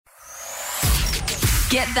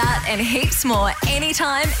Get that and heaps more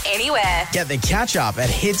anytime, anywhere. Get the catch up at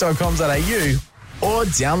hit.com.au or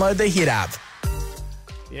download the Hit app.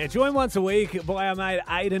 Yeah, joined once a week by our mate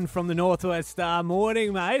Aidan from the Northwest Star.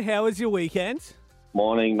 Morning, mate. How was your weekend?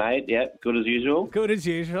 Morning, mate. Yep, good as usual. Good as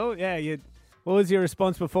usual. Yeah. What was your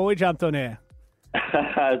response before we jumped on air? It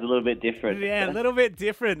was a little bit different. Yeah, a little bit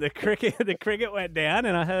different. The cricket went down,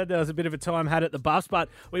 and I heard there was a bit of a time had at the Buffs, but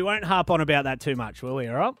we won't harp on about that too much, will we?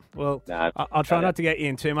 All right. Well, No, I'll try not to get you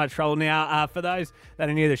in too much trouble. Now, for those that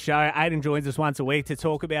are new to the show, Aidan joins us once a week to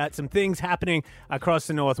talk about some things happening across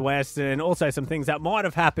the Northwest, and also some things that might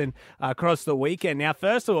have happened across the weekend. Now,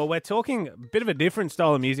 first of all, we're talking a bit of a different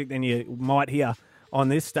style of music than you might hear on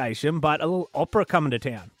this station, but a little opera coming to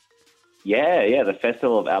town. Yeah. The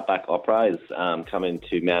Festival of Outback Opera is coming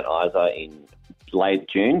to Mount Isa in late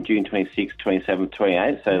June 26th, 27th,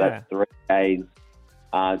 28th. So that's 3 days.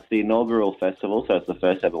 It's the inaugural festival, so it's the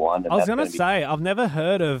first ever one. I was going to say, I've never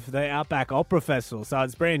heard of the Outback Opera Festival, so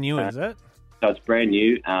it's brand new, is it? So it's brand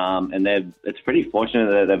new, and it's pretty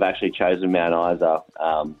fortunate that they've actually chosen Mount Isa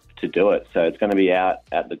to do it. So it's going to be out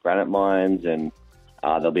at the granite mines, and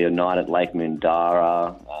there'll be a night at Lake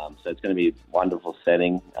Mundara. So it's going to be a wonderful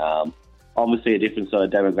setting. Obviously a different sort of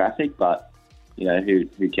demographic, but you know, who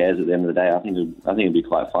cares at the end of the day? I think it'd be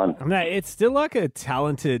quite fun. No, it's still like it's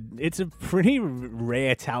a pretty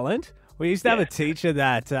rare talent. We used to have a teacher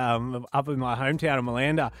that, up in my hometown of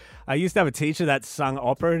Malanda, I used to have a teacher that sung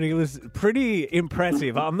opera, and he was pretty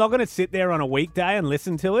impressive. I'm not going to sit there on a weekday and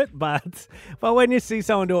listen to it, but when you see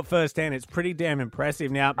someone do it firsthand, it's pretty damn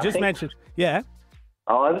impressive. Now, I just think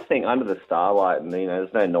under the starlight, and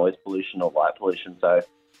there's no noise pollution or light pollution, so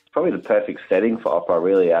probably the perfect setting for opera,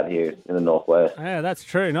 really, out here in the Northwest. Yeah, that's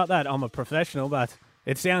true. Not that I'm a professional, but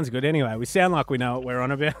it sounds good anyway. We sound like we know what we're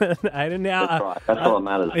on about, Aidan. Now, that's right. That's all that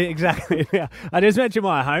matters. Exactly. Yeah. I just mentioned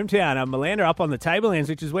my hometown, Malanda, up on the Tablelands,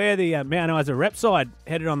 which is where the Mount Isa rep side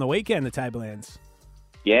headed on the weekend, the Tablelands.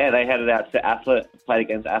 Yeah, they headed out to Athlet, played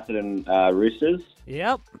against Atherton Roosters.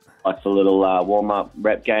 Yep. Like the little warm-up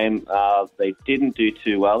rep game. They didn't do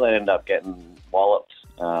too well. They ended up getting walloped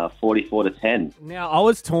 44-10. Now, I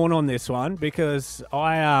was torn on this one because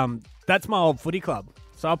that's my old footy club.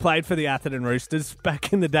 So I played for the Atherton Roosters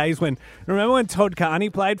back in the days remember when Todd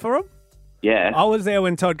Carney played for them? Yeah. I was there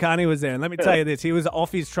when Todd Carney was there, and let me tell you this, he was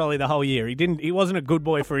off his trolley the whole year. He wasn't a good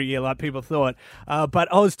boy for a year like people thought.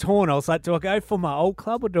 But I was torn. I was like, do I go for my old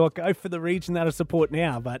club or do I go for the region that I support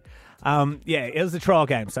now? But it was a trial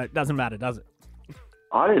game, so it doesn't matter, does it?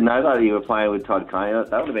 I didn't know that you were playing with Todd Carney.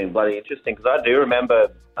 That would have been bloody interesting, because I do remember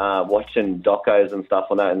watching docos and stuff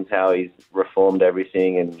on that, and how he's reformed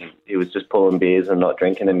everything, and he was just pulling beers and not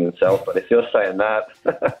drinking them himself. But if you're saying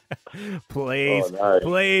that... Please,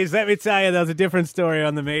 let me tell you, there was a different story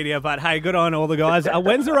on the media. But hey, good on all the guys.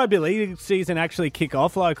 When's the rugby league season actually kick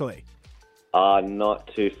off locally?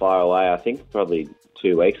 Not too far away. I think probably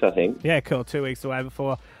 2 weeks, I think. Yeah, cool. 2 weeks away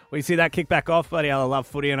before we see that kick back off. Bloody hell, I love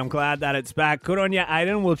footy, and I'm glad that it's back. Good on you,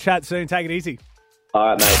 Aidan. We'll chat soon. Take it easy. All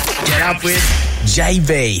right, mate. Get up with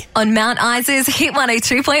JB On Mount Isa's Hit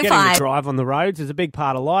 102.5. Getting to drive on the roads is a big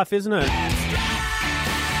part of life, isn't it?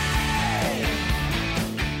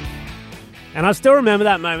 And I still remember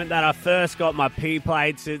that moment that I first got my P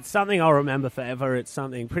plates. It's something I'll remember forever. It's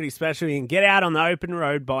something pretty special. You can get out on the open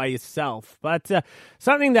road by yourself. But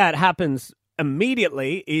something that happens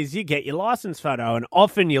immediately is you get your license photo. And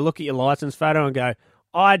often you look at your license photo and go,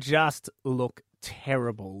 I just look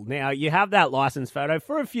terrible. Now, you have that license photo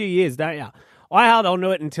for a few years, don't you? I held on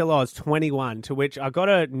to it until I was 21, to which I got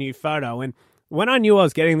a new photo. And when I knew I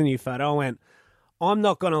was getting the new photo, I went, I'm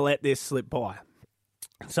not going to let this slip by.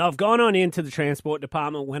 So I've gone on into the transport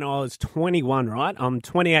department when I was 21, right? I'm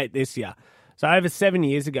 28 this year. So over 7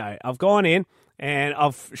 years ago, I've gone in and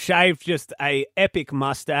I've shaved just a epic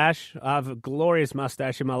mustache. I have a glorious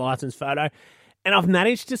mustache in my license photo. And I've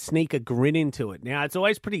managed to sneak a grin into it. Now, it's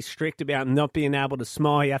always pretty strict about not being able to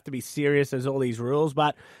smile. You have to be serious. There's all these rules.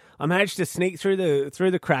 But I managed to sneak through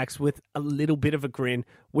the cracks with a little bit of a grin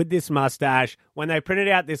with this mustache. When they printed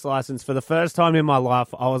out this license for the first time in my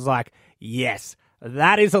life, I was like, yes,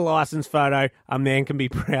 that is a license photo a man can be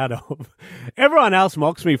proud of. Everyone else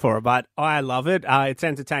mocks me for it, but I love it. It's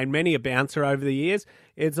entertained many a bouncer over the years.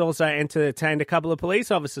 It's also entertained a couple of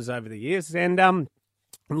police officers over the years. And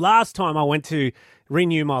last time I went to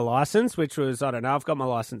renew my license, which was, I've got my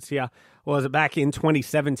license here, was back in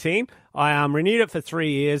 2017. I renewed it for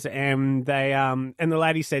 3 years, and the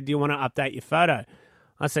lady said, do you want to update your photo?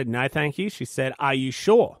 I said, no, thank you. She said, are you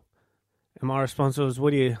sure? And my response was,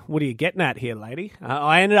 what are you getting at here, lady?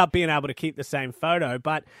 I ended up being able to keep the same photo,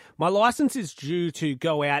 but my license is due to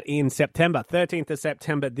go out in September, 13th of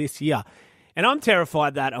September this year. And I'm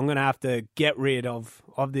terrified that I'm going to have to get rid of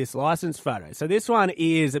this license photo. So this one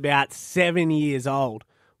is about 7 years old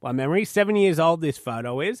by memory. 7 years old this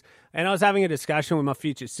photo is. And I was having a discussion with my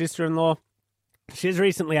future sister-in-law. She's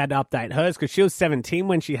recently had to update hers because she was 17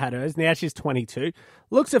 when she had hers. Now she's 22.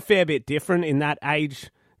 Looks a fair bit different in that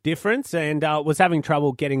age difference, and was having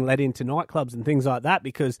trouble getting let into nightclubs and things like that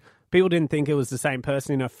because people didn't think it was the same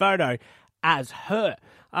person in her photo as her.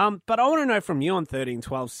 But I want to know from you on 13,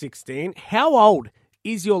 12, 16, how old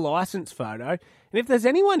is your license photo? And if there's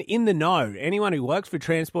anyone in the know, anyone who works for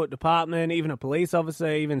Transport Department, even a police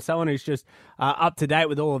officer, even someone who's just up to date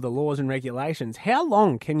with all of the laws and regulations, how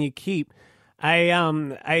long can you keep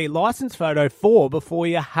a license photo for before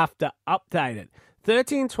you have to update it?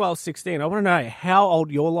 13, 12, 16. I want to know how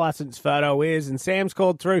old your license photo is. And Sam's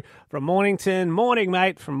called through from Mornington. Morning,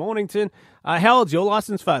 mate, from Mornington. How old's your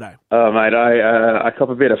license photo? Oh, mate, I cop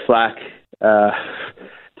a bit of flack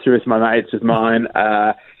through with my mates of mine.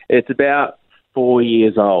 It's about 4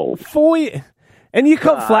 years old. 4 years? And you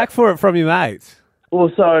cop flack for it from your mates?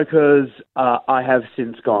 Also because I have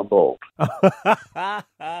since gone bald.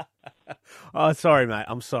 Oh, sorry, mate.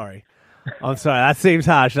 I'm sorry. That seems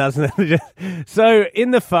harsh, doesn't it? So,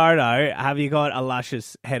 in the photo, have you got a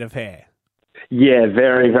luscious head of hair? Yeah,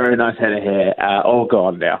 very, very nice head of hair. All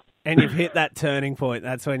gone now. And you've hit that turning point.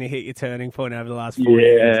 That's when you hit your turning point over the last 4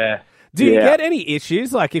 years. Yeah. Do you get any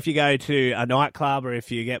issues, like if you go to a nightclub or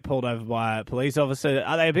if you get pulled over by a police officer?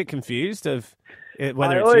 Are they a bit confused of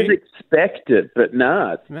whether it's always you? expect it, but it's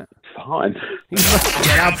fine.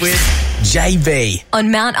 Get up with JB.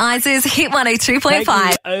 On Mount Isa's Hit 102.5. Taking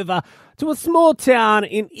you over to a small town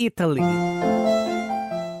in Italy.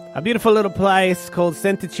 A beautiful little place called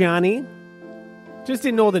Sant'Iciani, just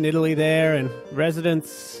in northern Italy there, and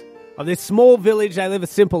residents of this small village, they live a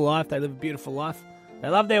simple life, they live a beautiful life. They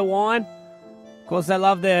love their wine. Of course, they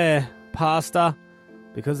love their pasta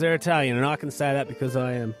because they're Italian, and I can say that because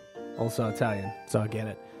I am also Italian, so I get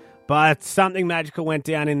it. But something magical went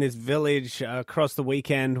down in this village across the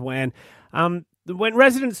weekend when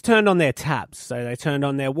residents turned on their taps. So they turned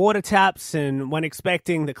on their water taps, and when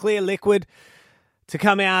expecting the clear liquid to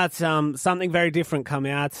come out, something very different come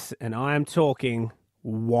out, and I am talking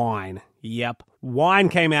wine. Yep, wine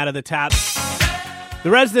came out of the taps. The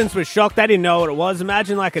residents were shocked. They didn't know what it was.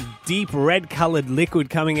 Imagine like a deep red-coloured liquid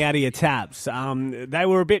coming out of your taps. They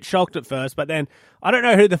were a bit shocked at first, but then I don't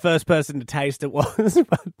know who the first person to taste it was,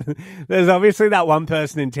 but there's obviously that one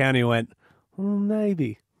person in town who went,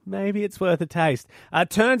 maybe it's worth a taste.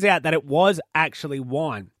 Turns out that it was actually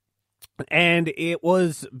wine. And it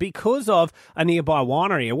was because of a nearby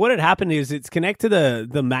winery. And what had happened is it's connected to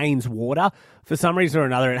the mains water. For some reason or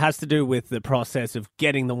another, it has to do with the process of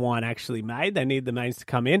getting the wine actually made. They need the mains to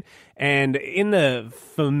come in. And in the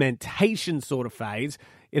fermentation sort of phase,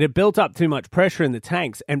 it had built up too much pressure in the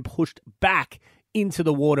tanks and pushed back into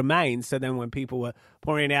the water mains. So then when people were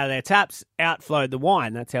pouring it out of their taps, out flowed the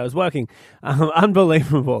wine. That's how it was working.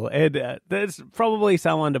 Unbelievable. And there's probably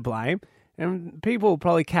someone to blame. And people will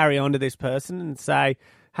probably carry on to this person and say,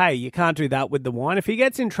 hey, you can't do that with the wine. If he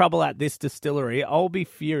gets in trouble at this distillery, I'll be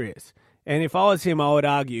furious. And if I was him, I would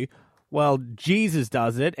argue, well, Jesus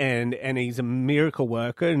does it, and he's a miracle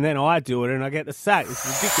worker, and then I do it, and I get the sack. It's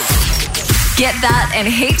ridiculous. Get that and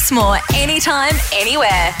heaps more anytime,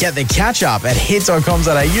 anywhere. Get the catch up at hit.com.au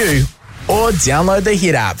or download the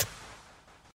Hit app.